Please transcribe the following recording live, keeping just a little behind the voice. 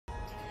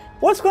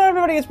What's going on,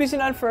 everybody? It's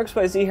BC9 for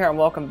XYZ here, and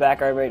welcome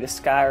back, everybody, to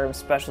Skyrim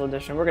Special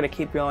Edition. We're going to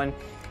keep going.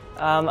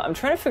 I'm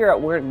trying to figure out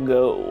where to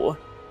go.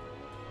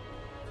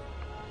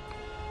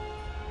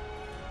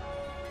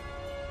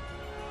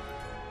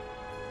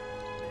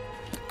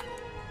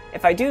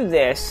 If I do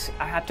this,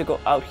 I have to go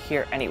out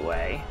here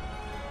anyway.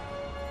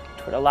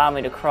 It would allow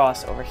me to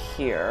cross over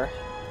here.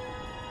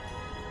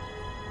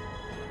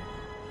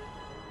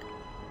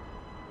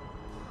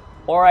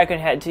 Or I can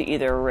head to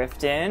either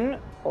Riften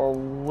or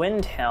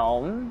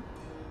Windhelm.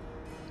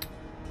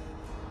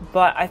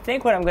 But I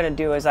think what I'm going to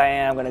do is I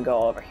am going to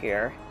go over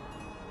here.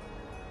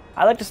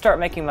 I like to start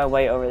making my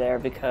way over there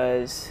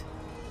because...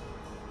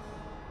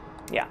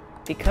 yeah,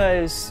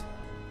 because...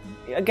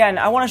 again,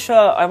 I want to show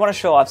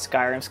off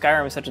Skyrim.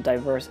 Skyrim is such a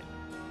diverse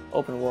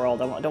open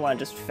world. I don't want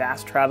to just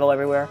fast travel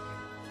everywhere.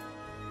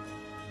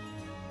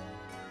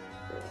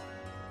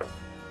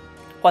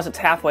 Plus, it's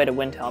halfway to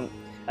Windhelm.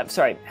 I'm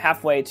sorry,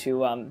 halfway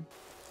to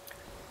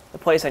the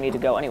place I need to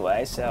go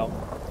anyway. So,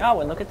 oh,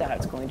 and look at that!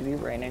 It's going to be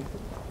raining.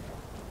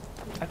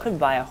 I could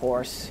buy a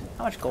horse.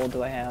 How much gold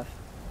do I have?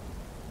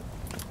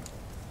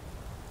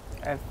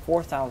 I have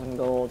 4,000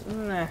 gold.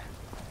 Nah.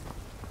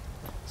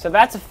 So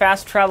that's a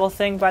fast travel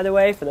thing, by the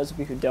way. For those of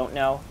you who don't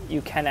know,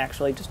 you can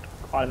actually just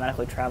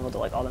automatically travel to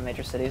like all the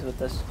major cities with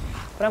this.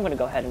 But I'm going to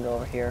go ahead and go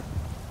over here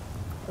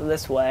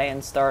this way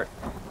and start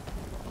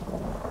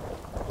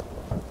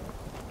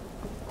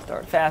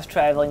fast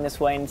traveling this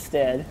way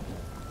instead.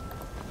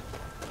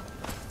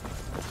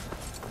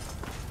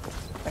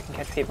 I can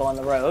catch people on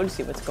the road,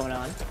 see what's going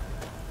on.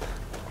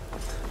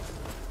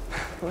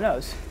 Who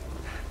knows?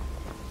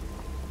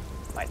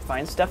 Might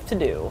find stuff to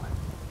do.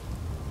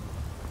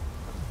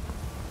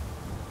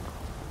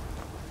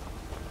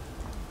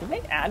 Did they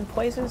add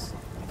places?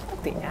 I feel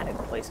like they added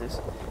places.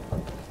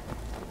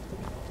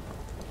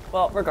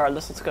 Well,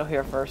 regardless, let's go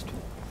here first.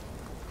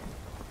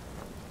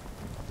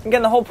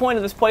 Again, the whole point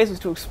of this place is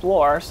to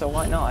explore, so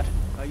why not?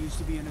 I used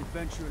to be an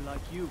adventurer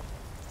like you,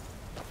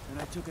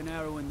 and I took an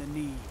arrow in the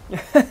knee.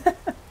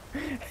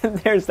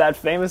 There's that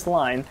famous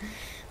line.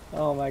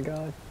 Oh my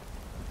god.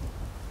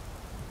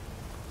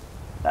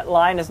 That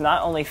line is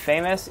not only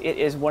famous, it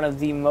is one of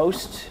the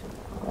most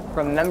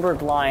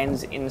remembered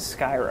lines in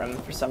Skyrim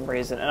for some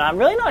reason. And I'm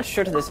really not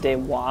sure to this day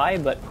why,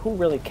 but who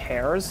really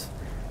cares?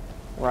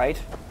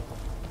 Right?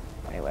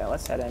 Anyway,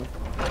 let's head in.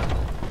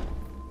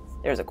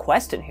 There's a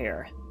quest in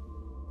here.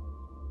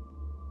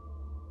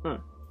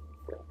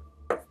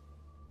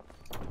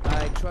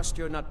 I trust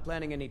you're not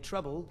planning any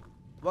trouble.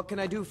 What can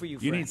I do for you,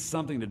 friend? You need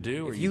something to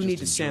do, or If you you need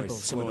just to enjoy sample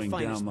some of the slowing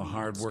finest down the meat in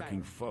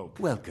hard-working Skyrim. folk?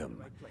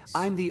 Welcome.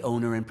 I'm the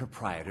owner and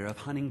proprietor of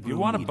Hunting Brew. If you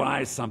want to Meadery.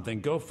 buy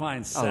something, go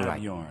find All right.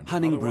 Saviorn.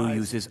 Hunting Brew Otherwise,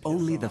 uses piss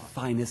only the off.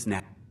 finest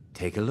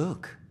Take a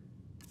look.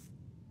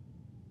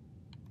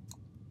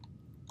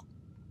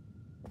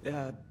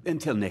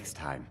 Until next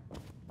time.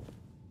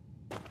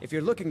 If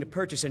you're looking to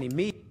purchase any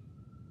meat,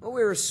 well,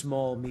 we're a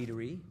small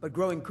meadery, but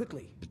growing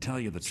quickly. To tell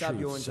you the truth,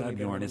 Saviorn's only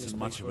been Saviorn running isn't this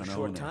much of place an for a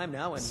short owner. time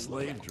now, and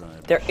Slave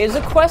driver. There is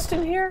a quest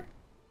in here,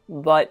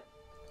 but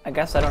I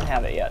guess I don't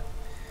have it yet.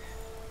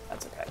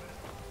 That's okay.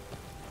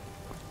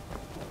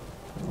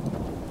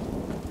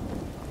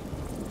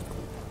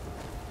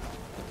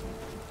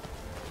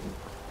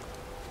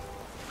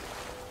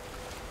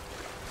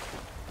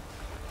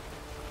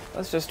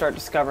 Let's just start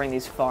discovering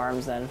these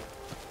farms then,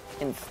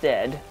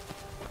 instead.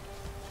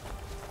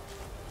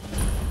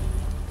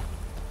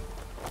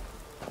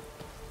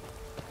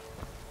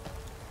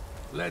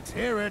 Let's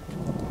hear it.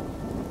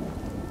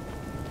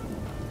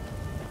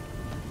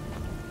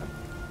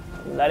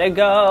 Let it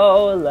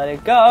go, let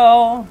it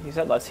go. He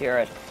said, let's hear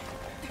it.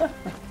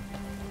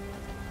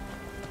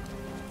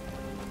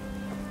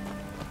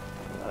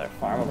 Another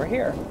farm over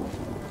here.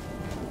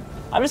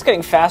 I'm just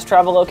getting fast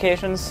travel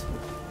locations.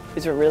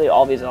 These are really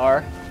all these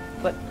are.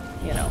 But,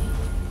 you know.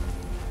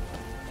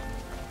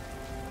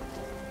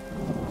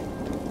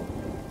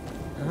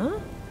 Huh?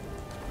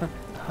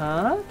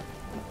 Huh?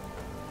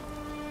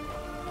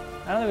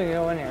 I don't think we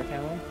can go in here,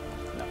 can we?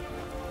 No.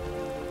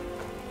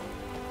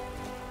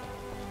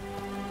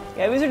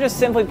 Yeah, these are just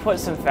simply put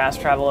some fast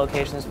travel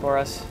locations for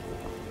us.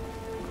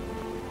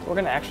 We're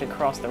gonna actually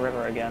cross the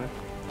river again.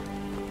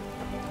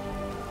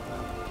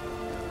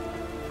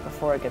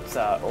 Before it gets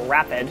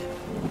rapid.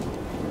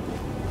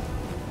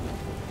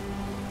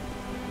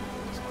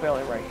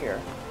 Clearly right here.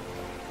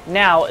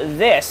 Now,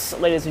 this,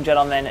 ladies and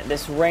gentlemen,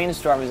 this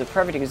rainstorm is a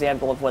perfect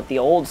example of what the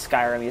old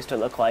Skyrim used to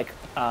look like,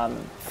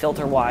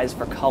 filter-wise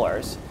for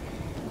colors.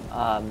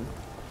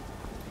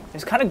 It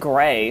was kind of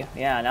gray.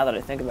 Yeah, now that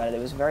I think about it, it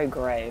was very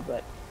gray,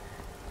 but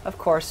of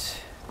course,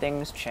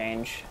 things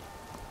change.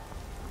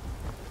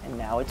 And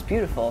now it's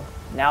beautiful.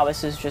 Now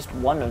this is just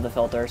one of the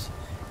filters.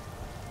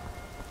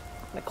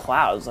 The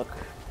clouds look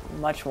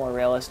much more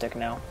realistic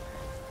now.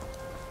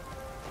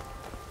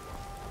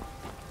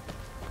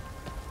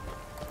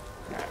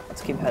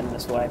 Let's keep heading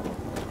this way.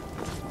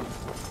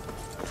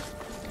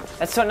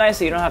 That's so nice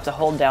that you don't have to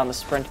hold down the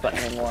sprint button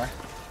anymore.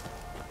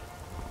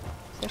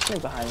 There's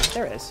something behind me.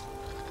 There is.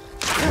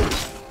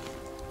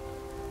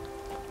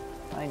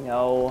 I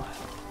know.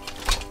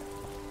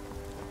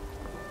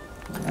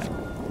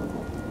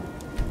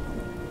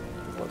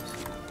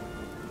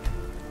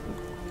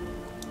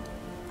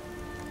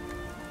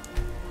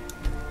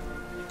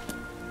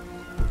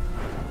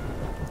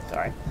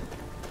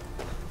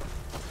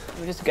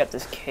 We just get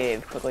this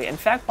cave quickly. In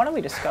fact, why don't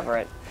we discover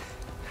it?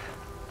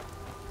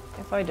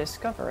 If I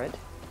discover it...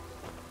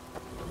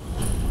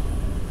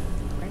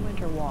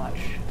 Rainwinter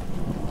Wash.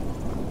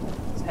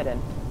 Let's head in.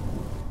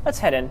 Let's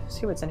head in.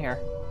 See what's in here.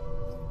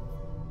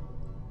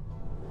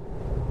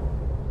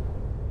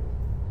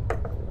 I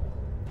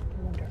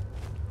wonder.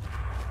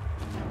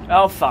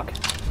 Oh, fuck.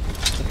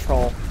 The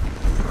troll.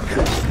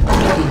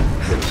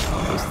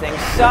 These things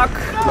suck.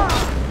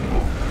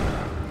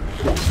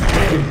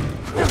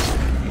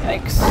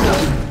 Yikes.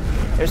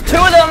 There's 2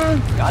 of them!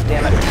 God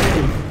damn it.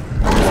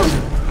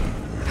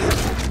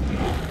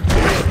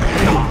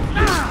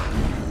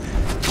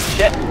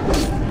 Shit.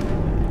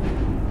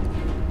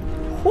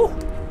 Whew.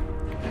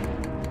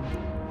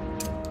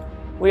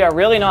 We are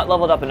really not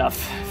leveled up enough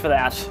for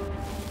that.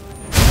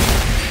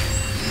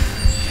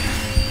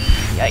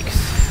 Yikes.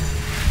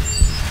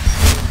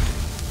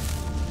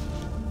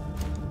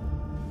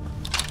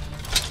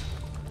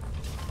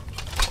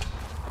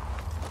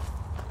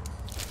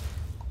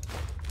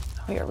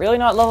 We are really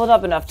not leveled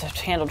up enough to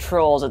handle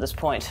trolls at this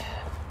point.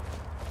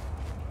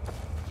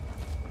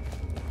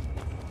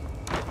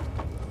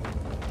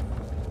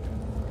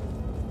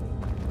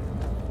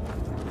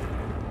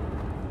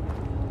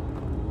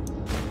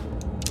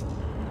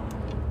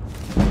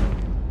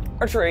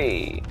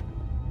 Archery!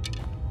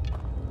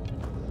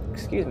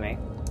 Excuse me.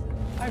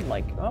 I'd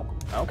like... Oh,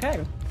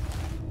 okay.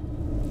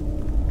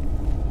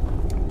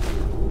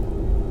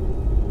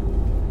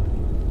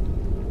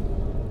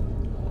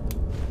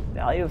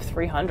 Value of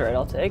 300,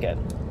 I'll take it.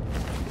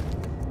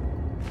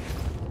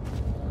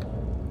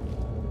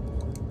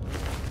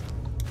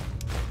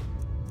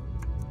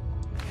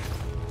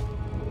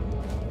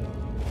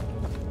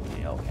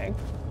 Okay.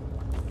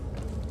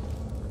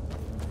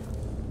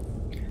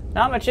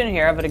 Not much in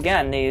here, but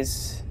again,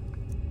 these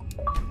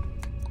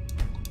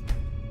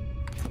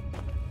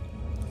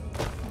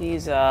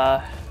new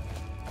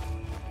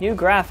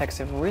graphics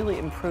have really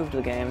improved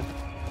the game.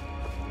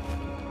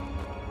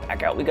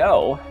 Back out we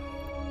go.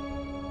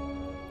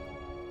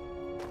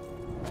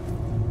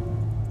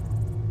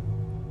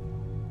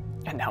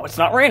 And now it's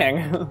not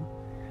raining.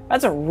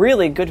 That's a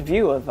really good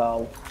view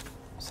of,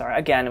 sorry,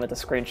 again with the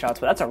screenshots,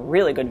 but that's a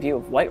really good view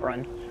of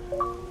Whiterun.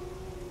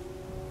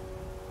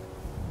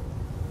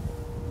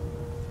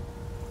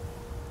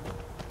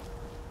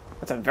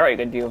 That's a very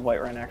good view of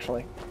Whiterun,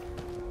 actually.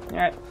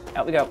 Alright,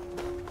 out we go.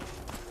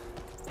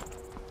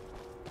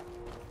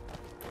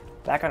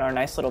 Back on our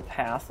nice little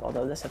path,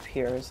 although this up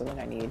here is something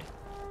I need.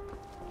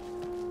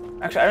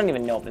 Actually, I don't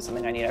even know if it's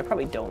something I need. I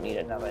probably don't need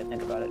it now that I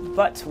think about it,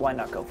 but why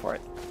not go for it?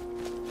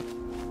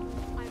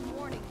 I'm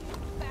warning you,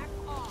 back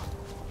off.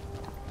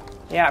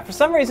 Yeah, for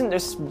some reason,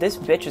 this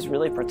bitch is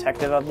really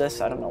protective of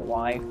this. I don't know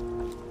why.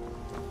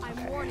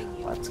 I'm warning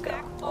you, Let's go.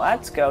 back off.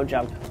 Let's go,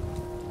 jump.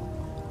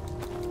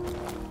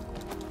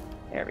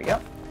 There we go.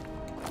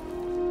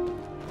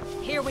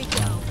 Here we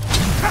go.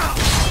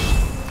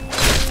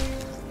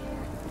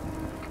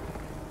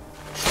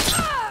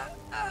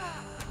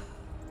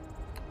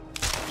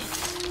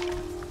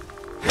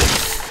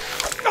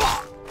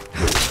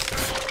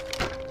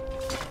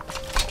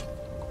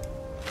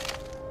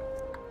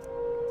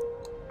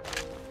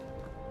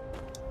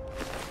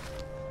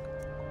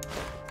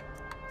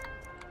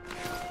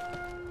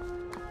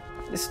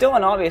 It's still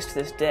unobvious to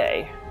this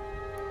day.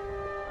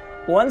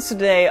 Once a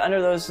day,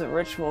 under those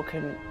ritual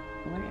can...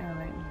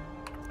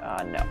 no.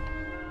 I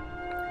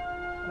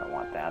don't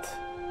want that.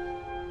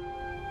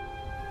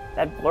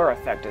 That blur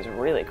effect is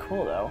really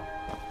cool, though.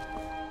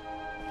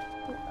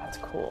 Ooh, that's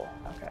cool.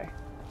 Okay.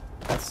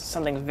 That's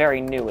something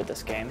very new with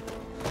this game.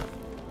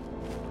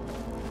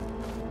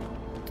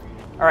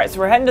 Alright, so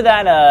we're heading to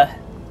that,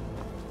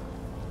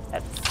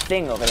 that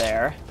thing over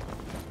there.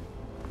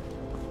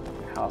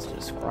 How else to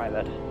describe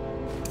it?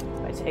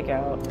 I take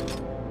out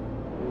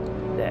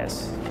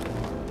this.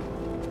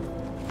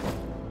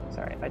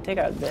 Sorry, if I take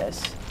out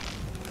this,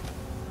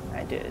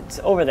 I did. It's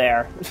over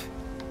there.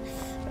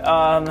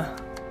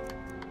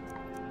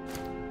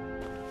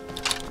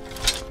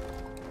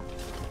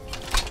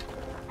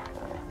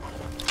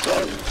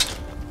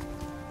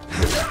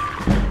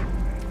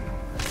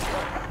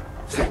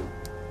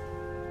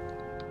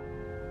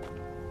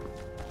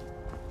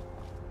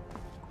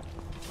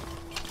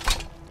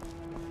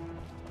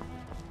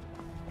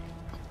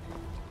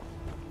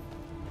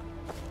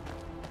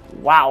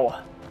 Wow.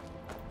 I'm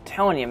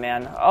telling you,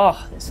 man.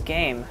 Oh, this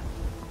game.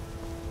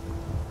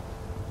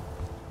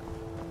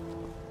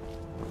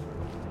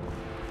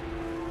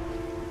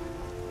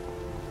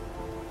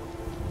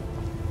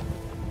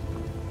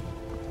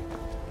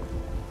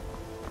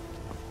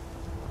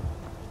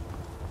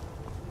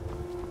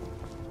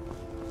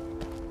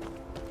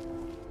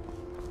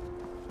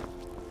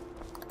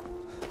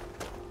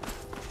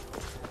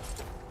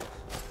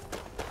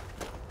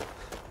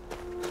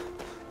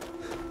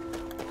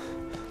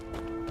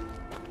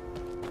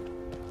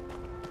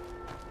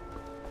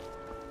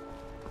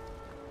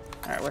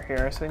 Alright, we're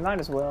here, so we might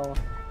as well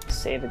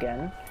save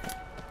again.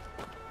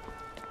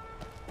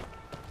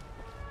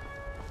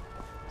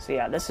 So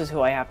yeah, this is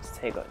who I have to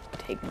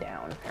take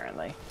down,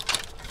 apparently.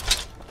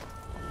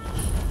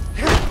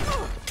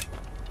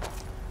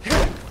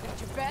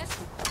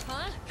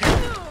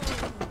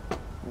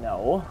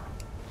 So,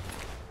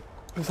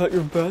 is that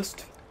your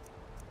best?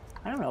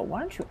 I don't know. Why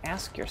don't you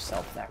ask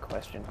yourself that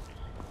question?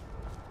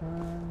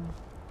 You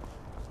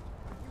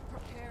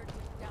prepared to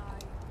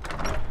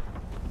die.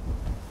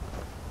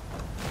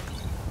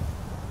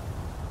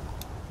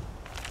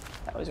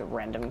 That was a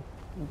random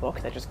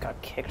book that just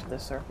got kicked to the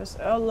surface.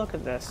 Oh, look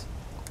at this.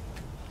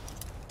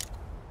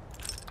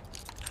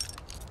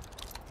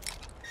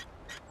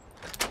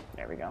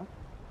 There we go.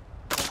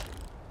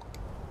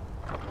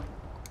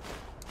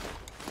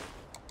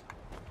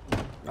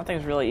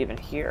 Nothing's really even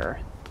here.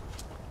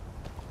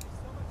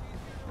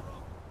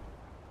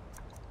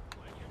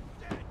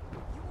 You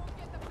won't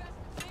get the best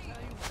of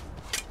me.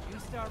 You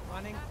start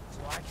running, so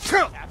I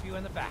can tap you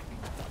in the back.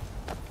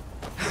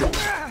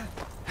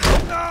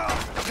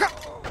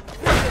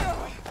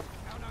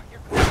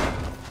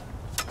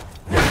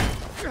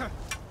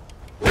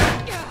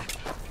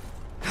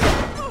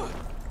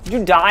 Did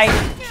you die?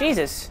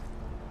 Jesus.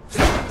 You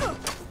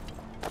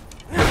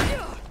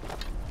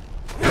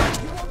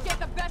won't get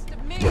the best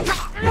of me.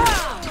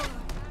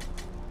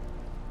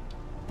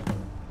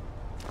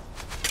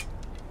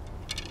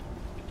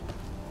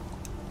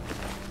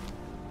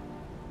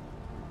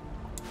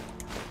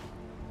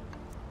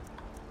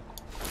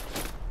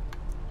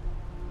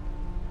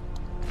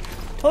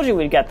 Told you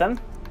we'd get them.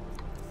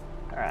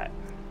 Alright.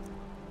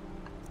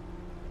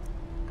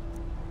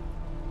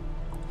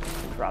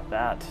 Drop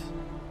that.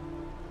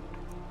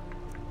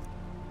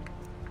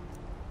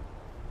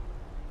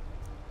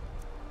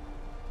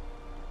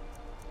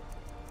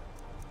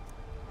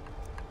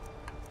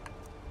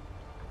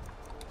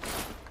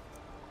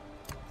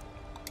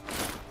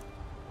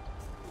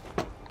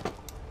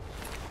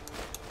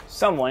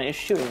 Someone is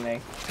shooting me.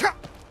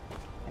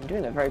 I'm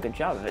doing a very good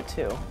job of it,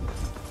 too.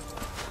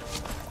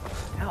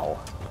 Ow.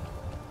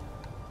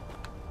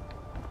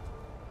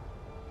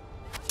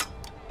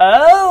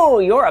 Oh,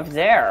 you're up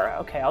there.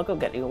 Okay, I'll go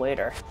get you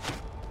later.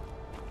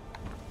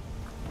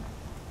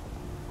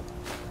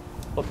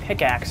 Oh,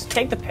 pickaxe.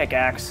 Take the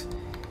pickaxe.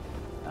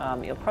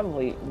 You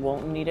probably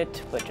won't need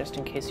it, but just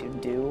in case you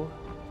do.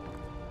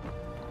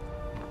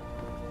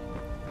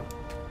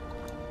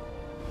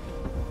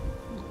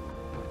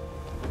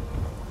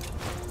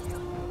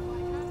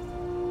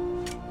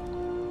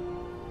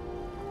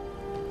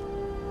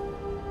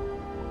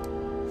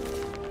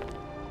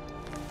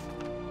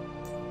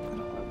 I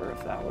don't remember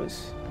if that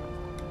was...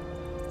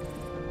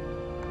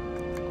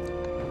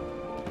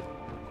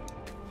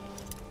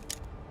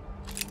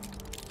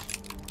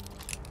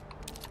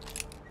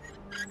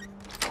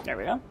 There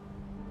we go.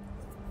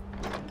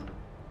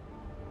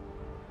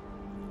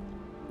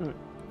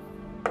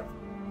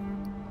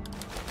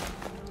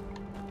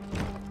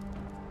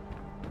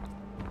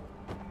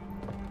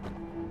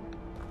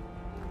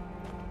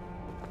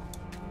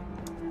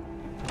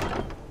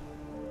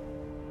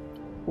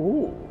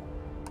 Ooh.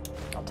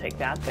 I'll take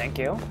that, thank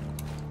you.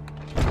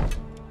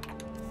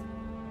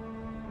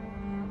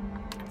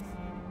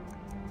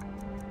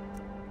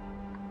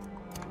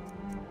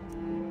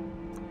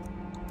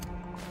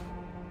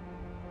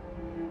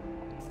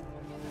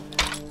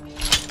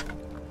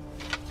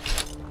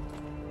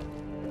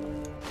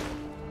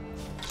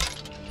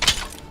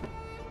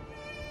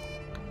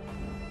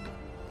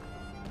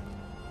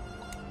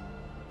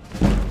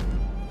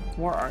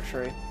 More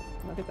archery.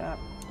 Look at that.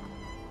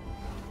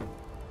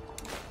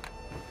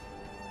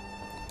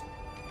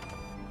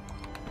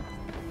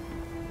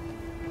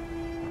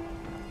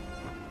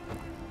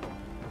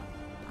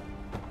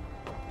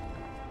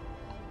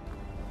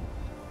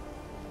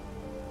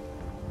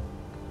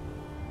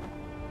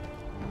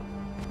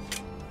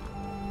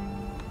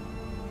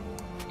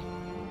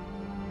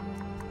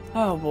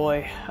 Oh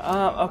boy.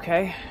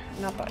 Okay.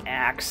 Not the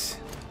axe.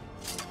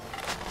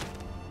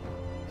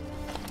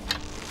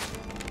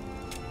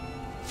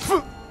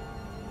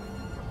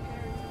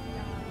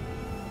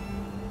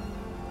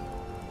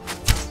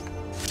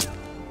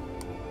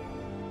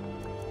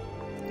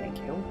 Thank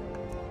you.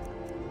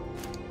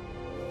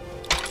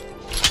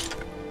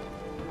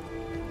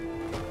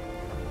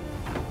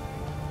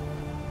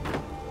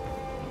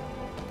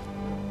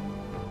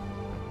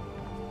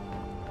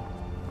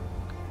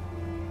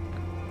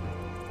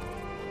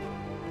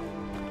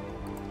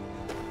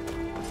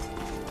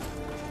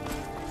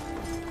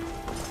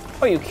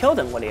 Oh, you killed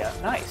him, Lydia.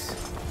 Nice.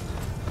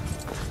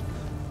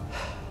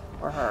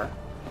 Or her.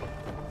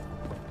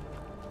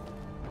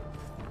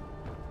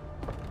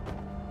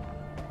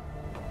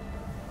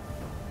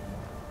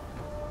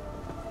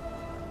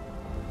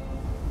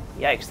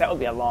 Yikes, that would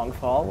be a long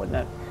fall, wouldn't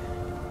it?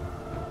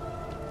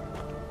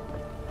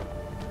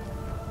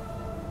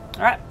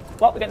 Alright,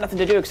 well, we got nothing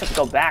to do except to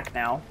go back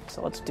now,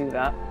 so let's do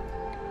that.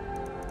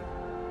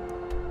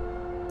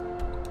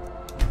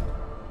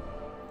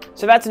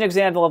 So that's an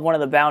example of one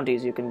of the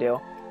bounties you can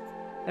do.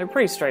 They're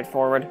pretty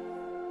straightforward.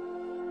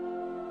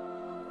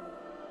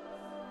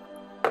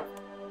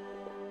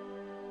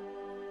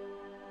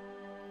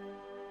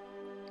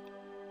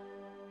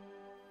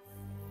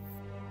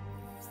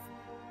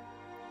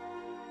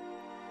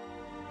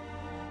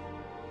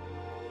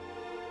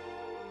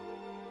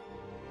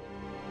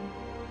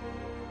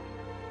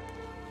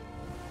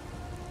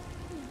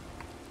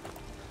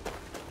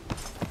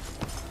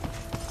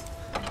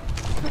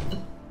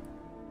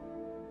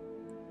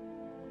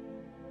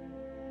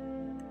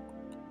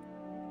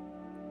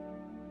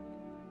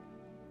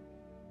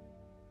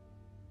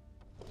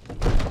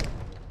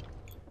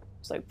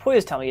 like,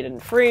 please tell me you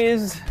didn't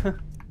freeze.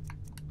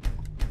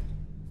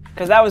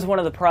 Because that was one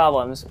of the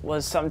problems,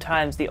 was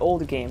sometimes the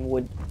old game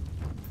would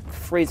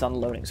freeze on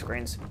loading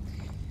screens.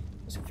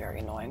 It was very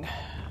annoying.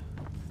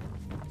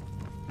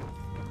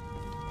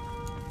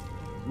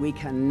 We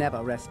can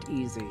never rest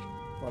easy,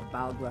 for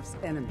Balgraf's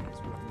enemies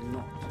will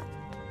not.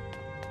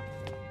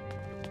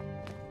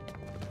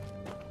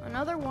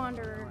 Another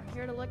wanderer,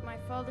 here to lick my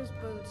father's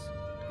boots.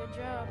 Good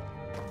job.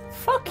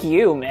 Fuck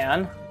you,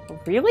 man.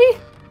 Really?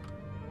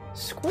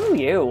 Screw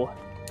you.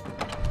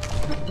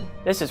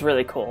 This is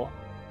really cool.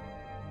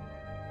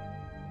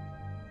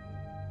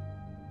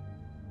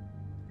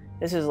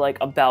 This is like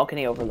a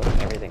balcony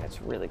overlooking everything.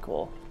 It's really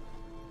cool.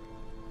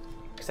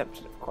 Except,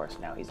 of course,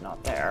 now he's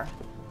not there.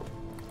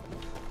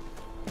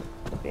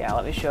 But yeah,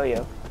 let me show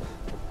you.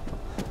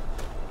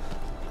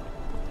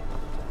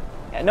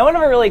 Yeah, no one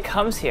ever really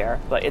comes here,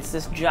 but it's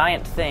this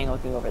giant thing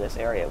looking over this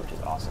area, which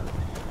is awesome.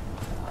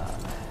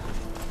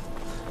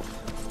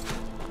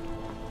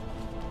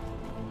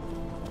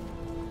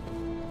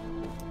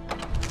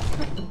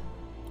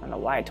 I don't know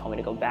why it told me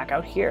to go back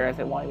out here if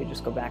it wanted me to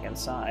just go back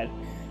inside.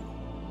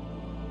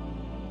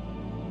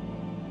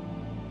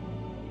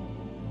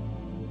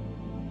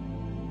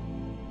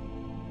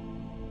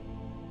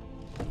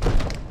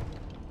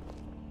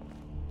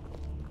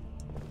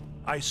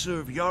 I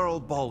serve Jarl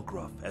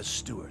Balgraf as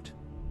steward.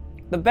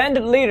 The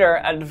bandit leader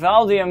at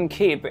Valdium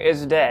Keep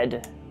is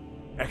dead.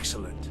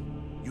 Excellent.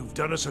 You've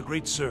done us a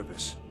great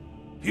service.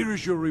 Here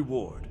is your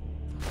reward.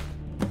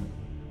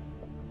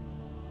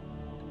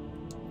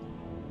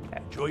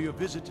 Enjoy your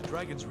visit to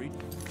Dragon's Reach.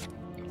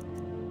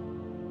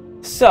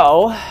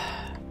 So...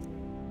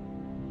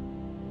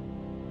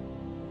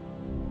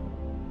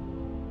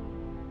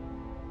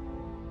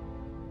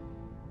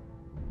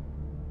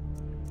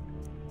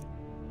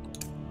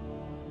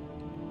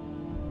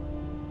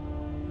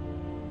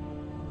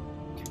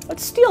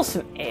 let's steal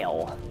some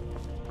ale.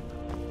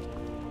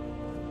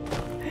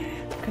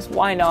 Because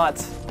why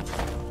not?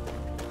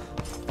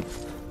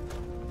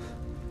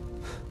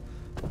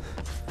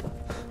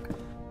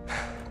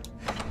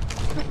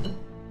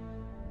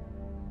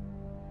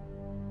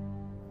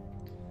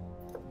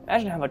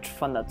 Imagine how much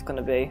fun that's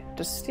gonna be.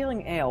 Just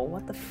stealing ale,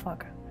 what the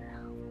fuck?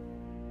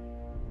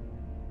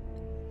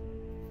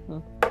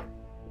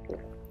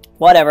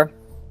 Whatever.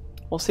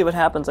 We'll see what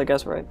happens, I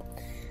guess, right?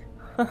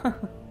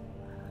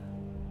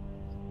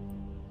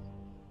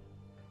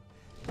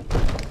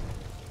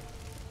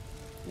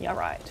 Yeah,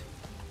 right.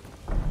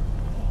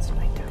 It's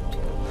nighttime too.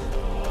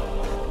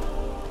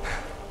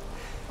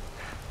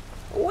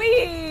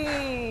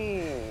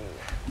 Whee!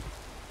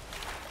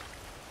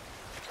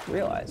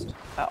 Realized.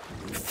 Oh.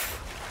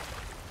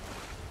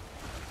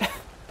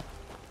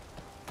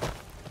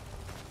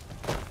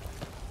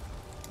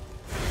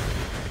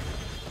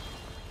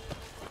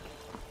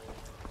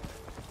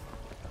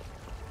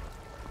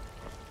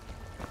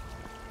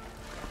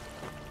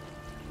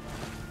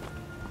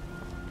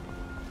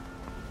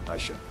 I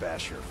should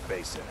bash your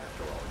face in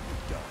after all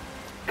you've done.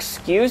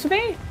 Excuse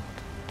me? You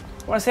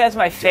want to say that's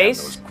my Damn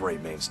face? those gray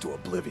mains to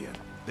oblivion.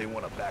 They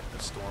want to back the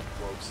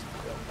Stormcloaks.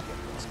 They'll get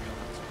those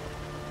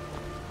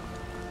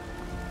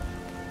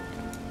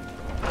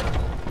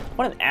guns.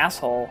 What an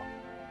asshole.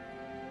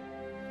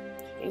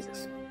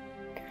 Jesus.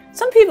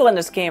 Some people in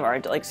this game are,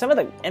 like, some of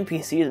the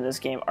NPCs in this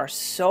game are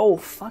so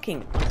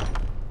fucking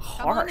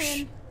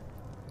harsh.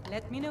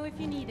 Let me know if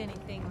you need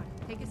anything.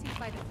 Take a seat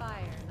by the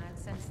fire and I'll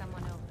send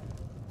someone over.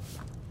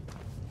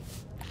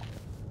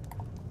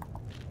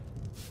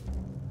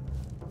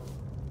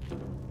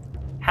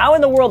 How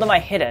in the world am I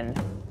hidden?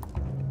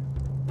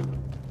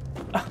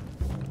 The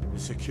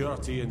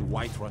security in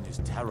Whiterun is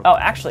terrible. Oh,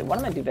 actually, why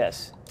don't I do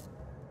this?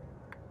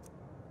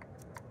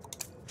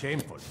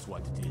 Shameful is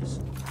what it is.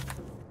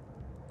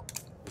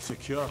 The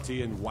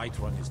security in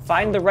Whiterun is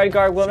Find the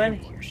Redguard woman.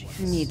 Shameful. Here she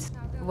is. Needs.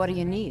 What do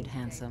you need,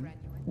 handsome?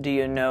 Do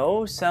you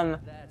know some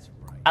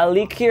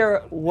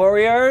Alikir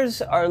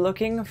warriors are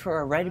looking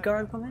for a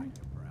Redguard woman?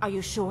 Are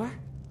you sure?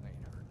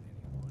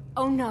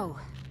 Oh no.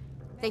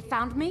 They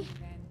found me?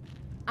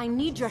 I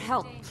need your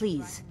help.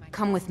 Please,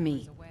 come with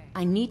me.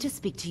 I need to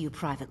speak to you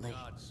privately.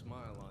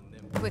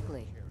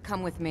 Quickly,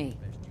 come with me.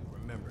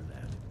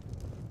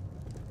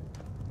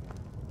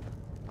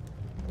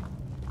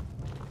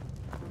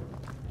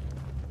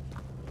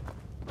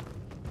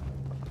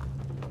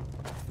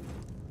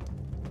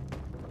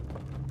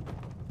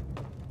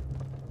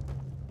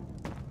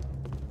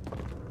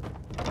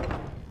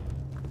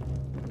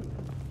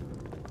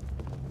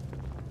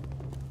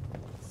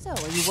 So,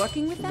 are you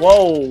working with them?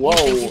 Whoa, whoa. You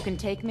think you can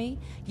take me?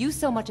 You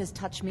so much as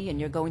touch me and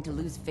you're going to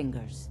lose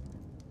fingers.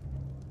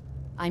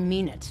 I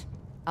mean it.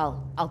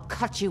 I'll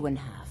cut you in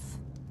half.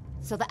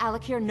 So the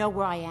Alikir know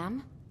where I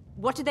am?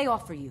 What did they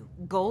offer you?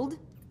 Gold?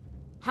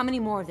 How many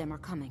more of them are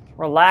coming?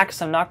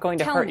 Relax, I'm not going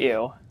to Tell hurt me.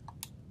 you.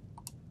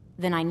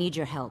 Then I need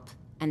your help.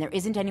 And there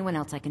isn't anyone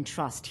else I can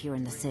trust here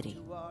in the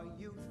city.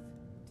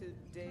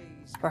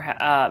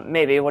 Perhaps,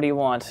 maybe, what do you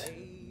want?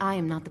 I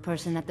am not the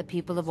person that the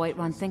people of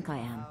Whiterun think I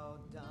am.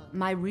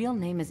 My real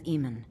name is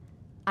Eamon.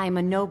 I am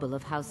a noble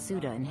of House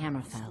Suda in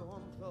Hammerfell.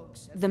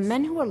 The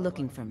men who are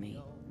looking for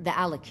me, the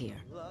Alakir,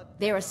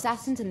 they are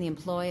assassins in the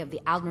employ of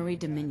the Aldmeri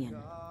Dominion.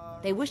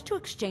 They wish to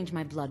exchange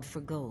my blood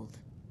for gold.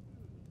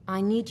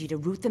 I need you to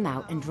root them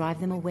out and drive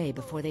them away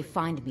before they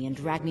find me and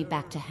drag me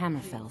back to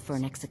Hammerfell for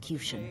an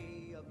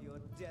execution.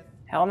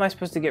 How am I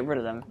supposed to get rid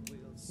of them?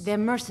 They're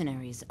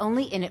mercenaries,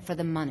 only in it for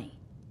the money.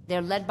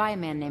 They're led by a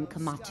man named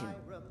Kamatu.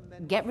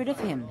 Get rid of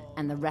him,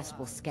 and the rest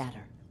will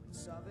scatter.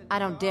 I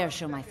don't dare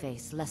show my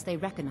face, lest they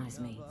recognize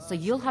me, so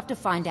you'll have to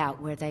find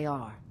out where they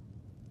are.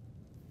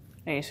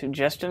 Any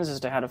suggestions as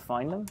to how to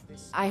find them?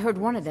 I heard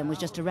one of them was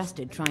just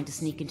arrested trying to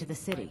sneak into the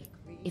city.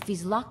 If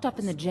he's locked up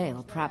in the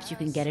jail, perhaps you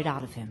can get it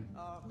out of him.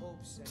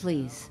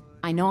 Please,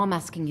 I know I'm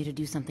asking you to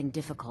do something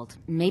difficult,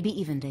 maybe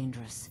even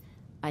dangerous.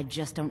 I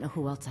just don't know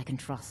who else I can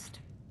trust.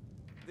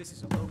 This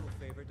is a local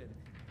favorite.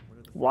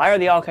 Why are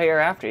the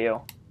Alkair after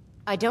you?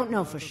 I don't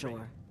know for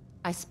sure.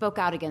 I spoke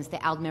out against the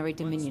Aldmeri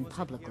Dominion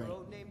publicly.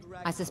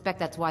 I suspect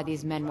that's why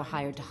these men were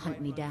hired to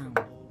hunt me down.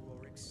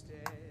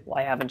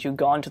 Why haven't you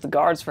gone to the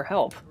guards for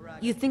help?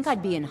 You think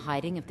I'd be in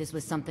hiding if this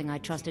was something I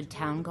trusted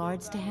town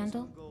guards to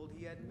handle?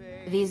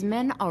 These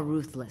men are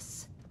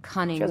ruthless,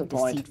 cunning,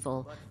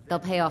 deceitful. They'll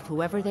pay off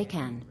whoever they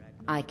can.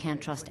 I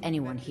can't trust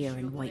anyone here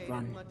in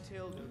Whiterun.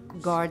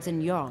 Guards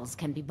and Jarls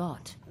can be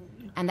bought.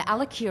 And the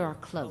Alakir are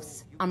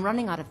close. I'm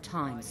running out of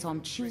time, so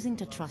I'm choosing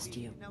to trust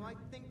you.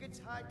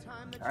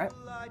 Alright.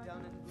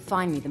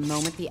 Find me the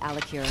moment the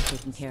Alakir are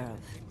taken care of.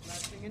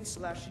 Slashing and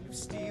slashing of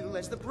steel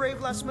as the brave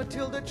lass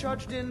Matilda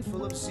charged in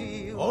full of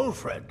zeal. Old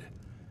friend.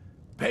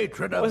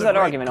 Patron of What was the that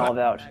great argument all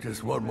about?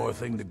 Just one more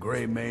thing the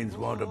Grey Manes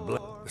want to blame.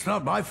 It's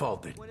not my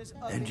fault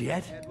and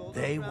yet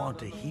they want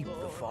to heap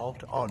the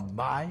fault on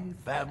my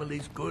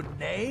family's good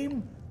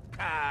name?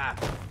 Ah.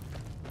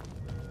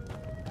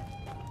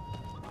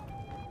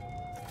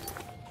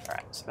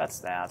 Alright, so that's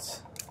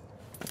that.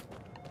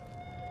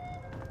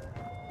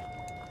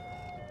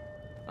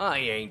 I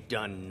ain't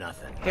done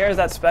nothing. Here's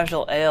that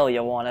special ale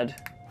you wanted.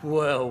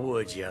 Well,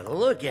 would you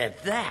look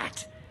at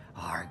that?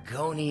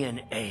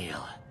 Argonian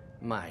ale.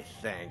 My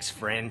thanks,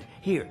 friend.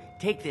 Here,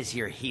 take this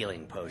here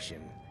healing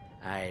potion.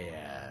 I,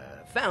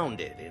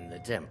 found it in the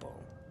temple.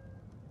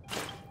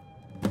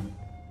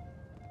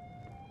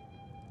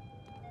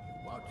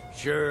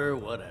 Sure,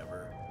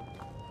 whatever.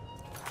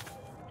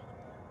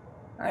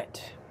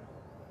 Alright.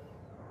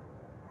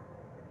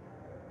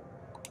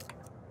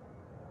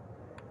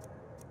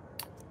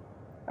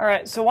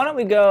 Alright, so why don't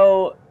we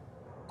go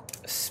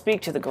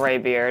speak to the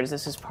Greybeards.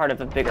 This is part of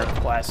a bigger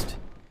quest.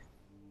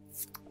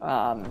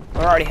 We're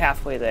already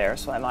halfway there,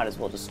 so I might as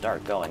well just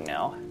start going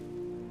now.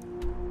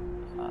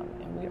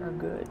 And we are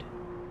good.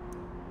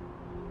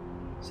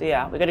 So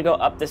yeah, we gotta go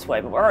up this way,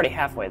 but we're already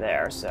halfway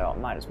there, so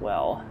might as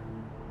well.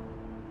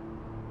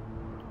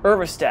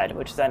 Urvestead,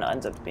 which then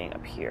ends up being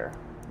up here.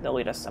 They'll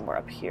lead us somewhere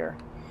up here.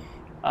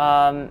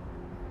 I'll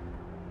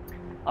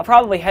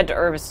probably head to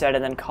Urvestead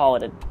and then call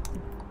it a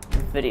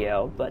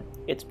video, but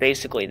it's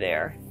basically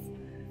there.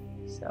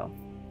 So.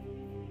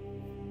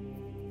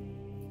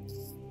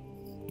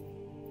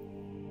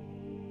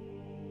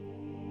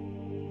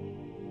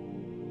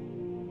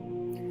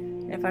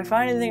 If I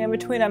find anything in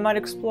between, I might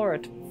explore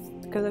it,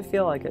 because I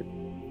feel like it.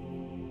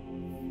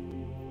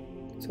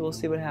 So we'll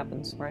see what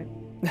happens, right?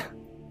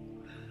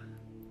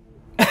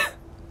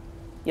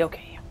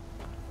 Okay.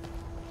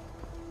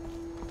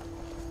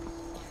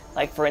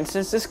 Like, for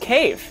instance, this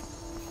cave.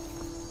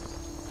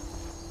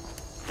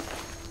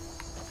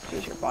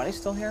 Geez, your body's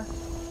still here?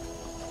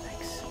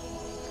 Thanks.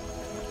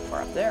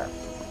 We're up there.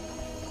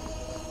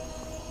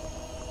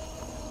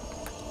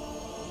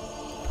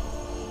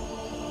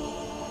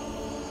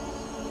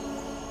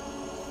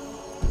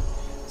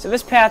 So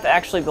this path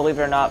actually, believe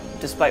it or not,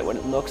 despite what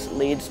it looks,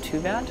 leads to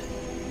that,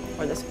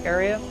 or this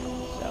area.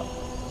 So,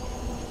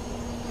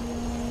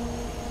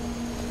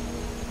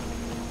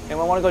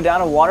 anyone want to go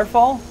down a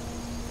waterfall?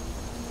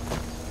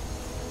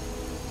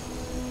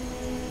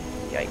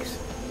 Yikes.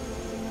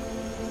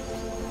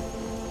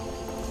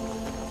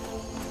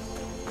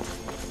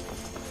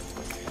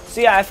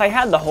 So yeah, if I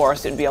had the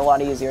horse, it'd be a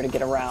lot easier to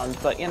get around,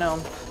 but you know,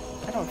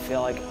 I don't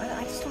feel like,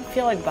 I just don't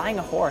feel like buying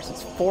a horse.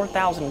 It's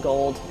 4,000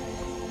 gold.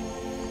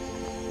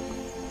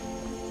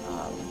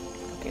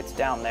 Okay, it's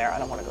down there. I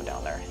don't want to go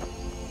down there.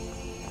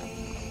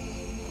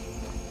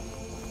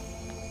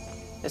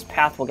 This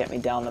path will get me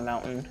down the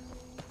mountain.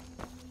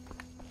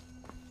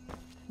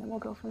 And then we'll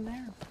go from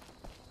there.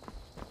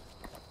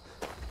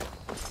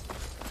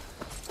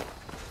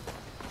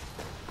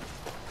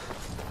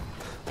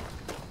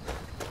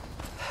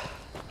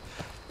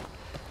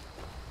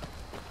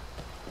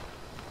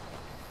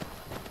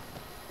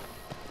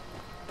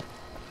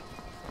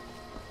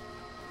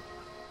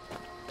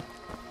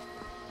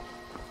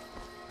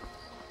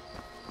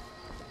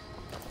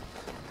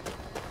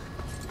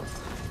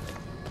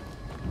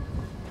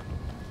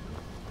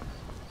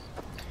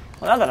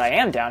 Well, now that I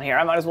am down here,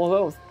 I might as well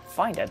go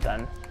find it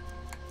then.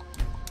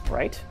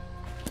 Right?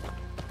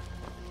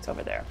 It's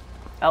over there.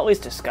 I'll at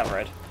least discover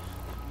it.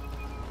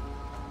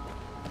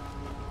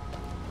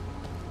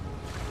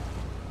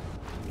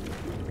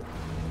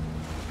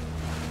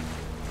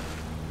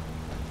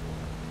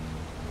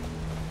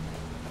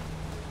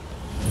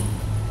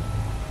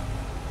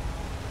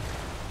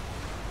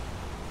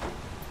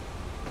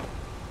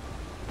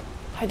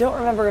 I don't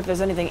remember if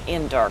there's anything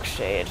in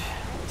Darkshade.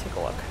 Take a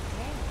look.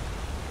 Hey,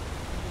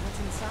 what's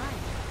inside?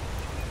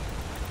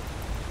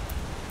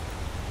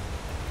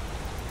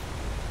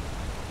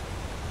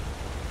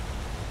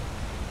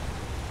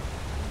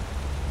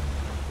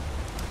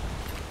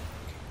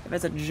 If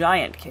it's a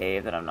giant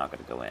cave, then I'm not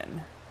going to go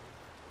in.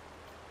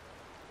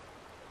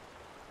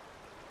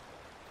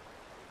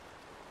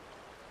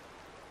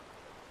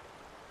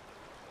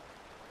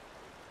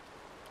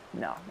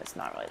 No, it's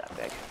not really that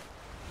big.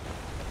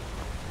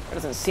 It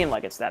doesn't seem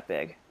like it's that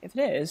big. If it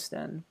is,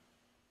 then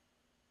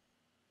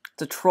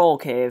it's a troll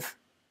cave.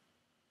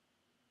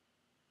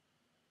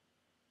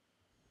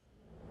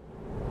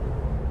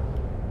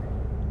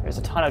 There's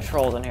a ton of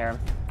trolls in here.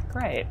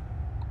 Great.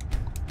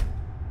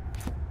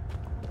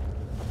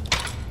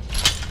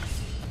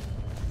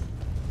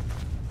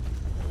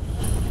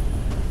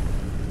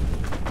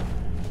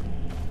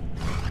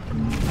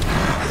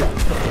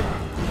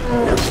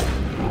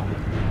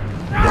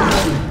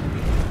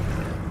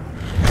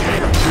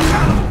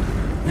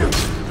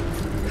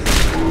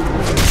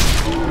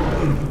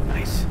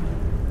 Nice.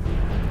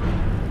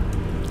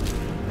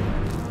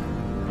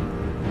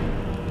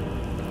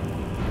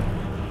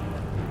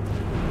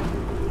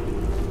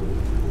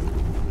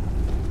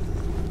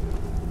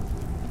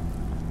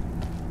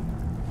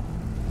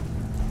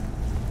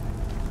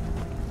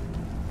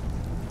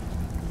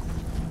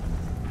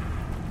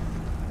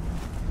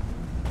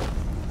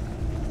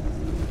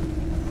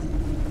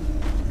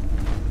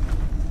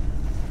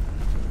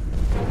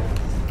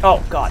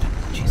 Oh, God.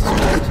 Jesus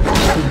Christ.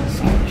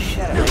 Scared the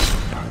shit out of me.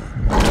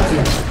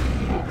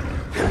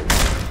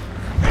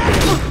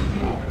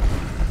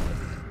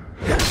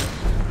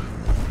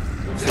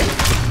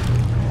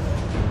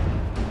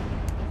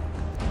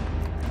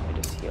 Let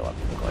me just heal up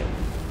quickly.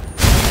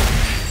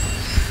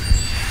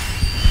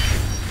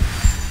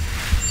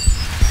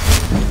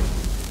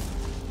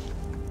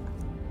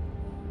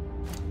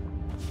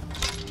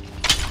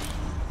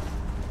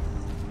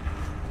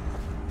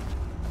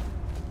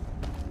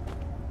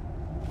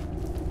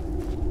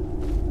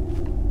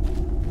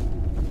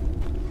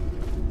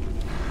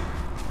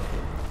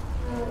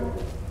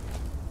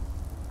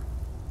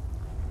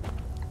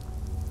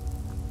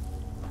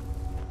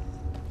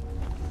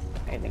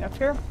 Anything up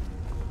here?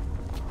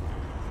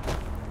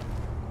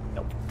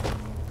 Nope.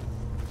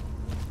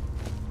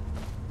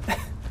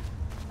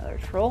 Another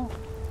troll?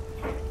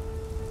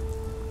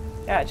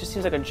 Yeah, it just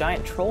seems like a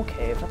giant troll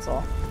cave, that's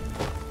all.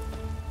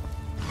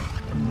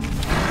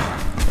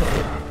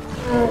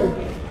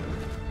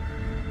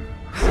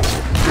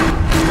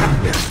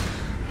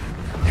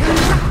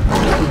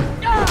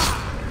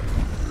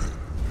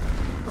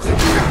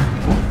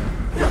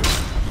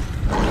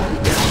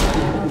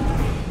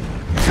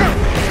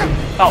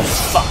 Oh,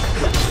 fuck.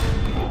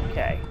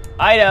 Okay.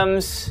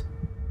 Items.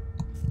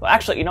 Well,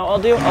 actually, you know what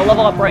I'll do? I'll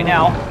level up right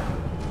now.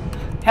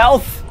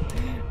 Health!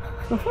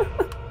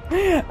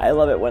 I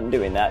love it when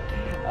doing that.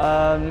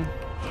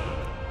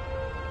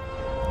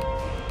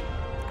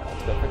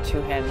 Let's go for two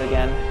hands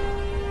again.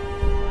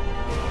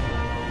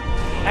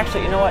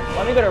 Actually, you know what?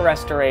 Let me go to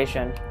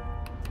restoration.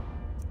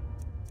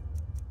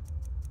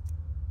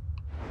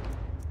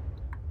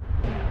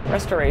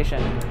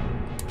 Restoration.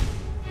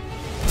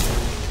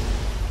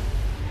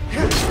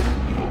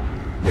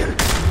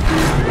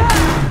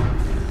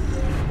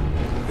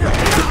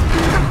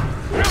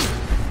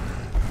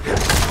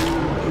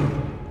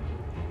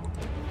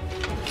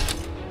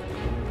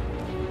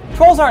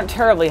 Trolls aren't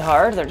terribly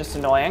hard, they're just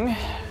annoying.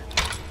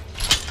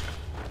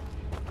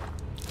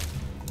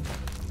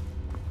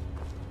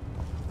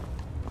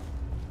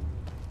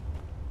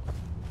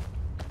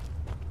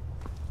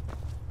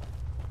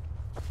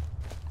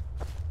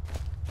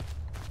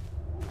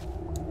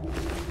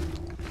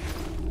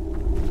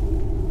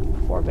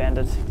 Poor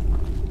bandits.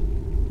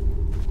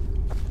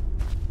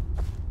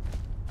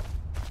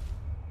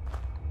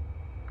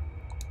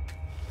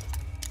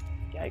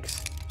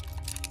 Yikes.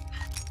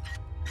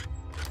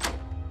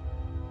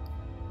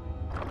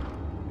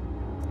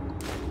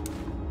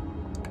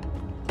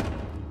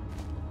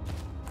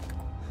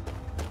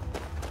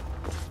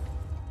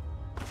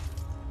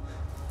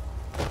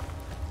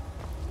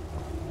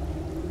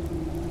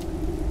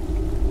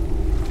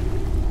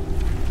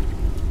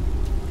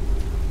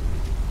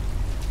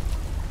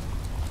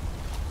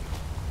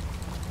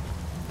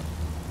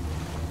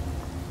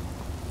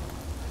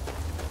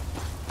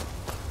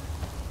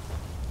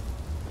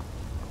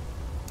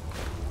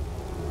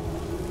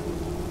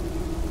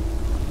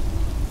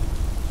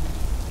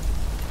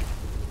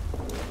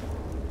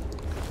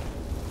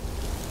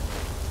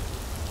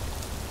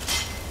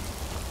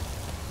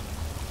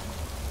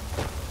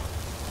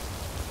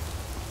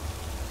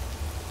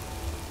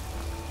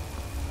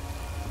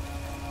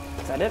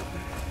 Is that it?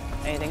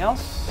 Anything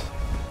else?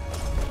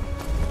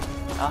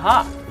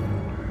 Aha!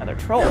 Another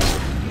troll.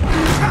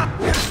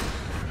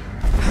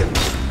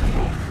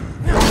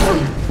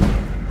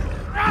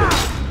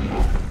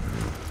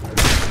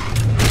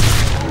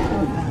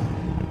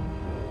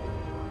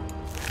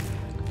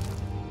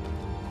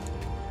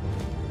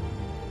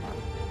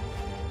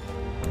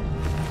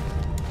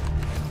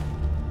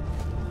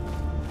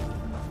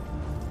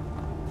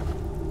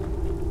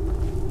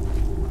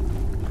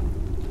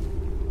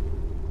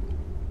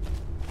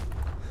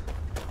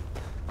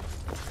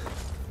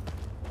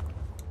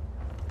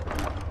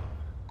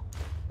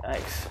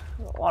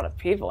 There's a lot of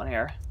people in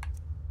here.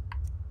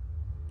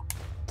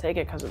 Take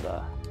it because of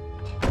the...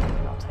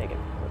 I'll take it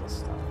because of the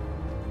stuff.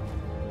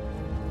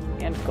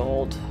 And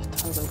gold.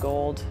 Tons of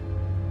gold.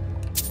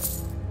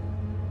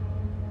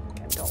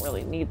 I don't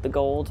really need the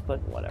gold, but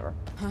whatever.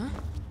 Huh?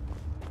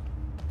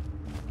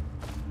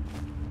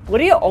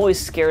 Lydia always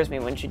scares me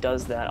when she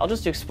does that. I'll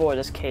just explore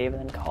this cave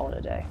and then call it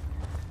a day.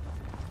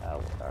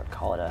 Or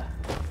call it a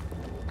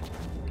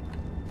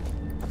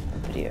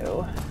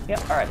video.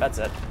 Yep, alright, that's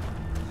it.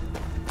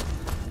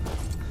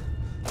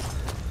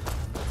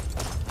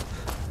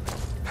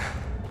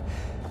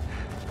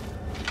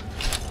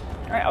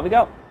 Alright, out we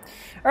go.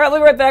 Alright, we'll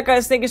be right back,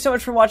 guys. Thank you so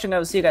much for watching. I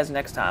will see you guys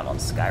next time on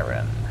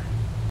Skyrim.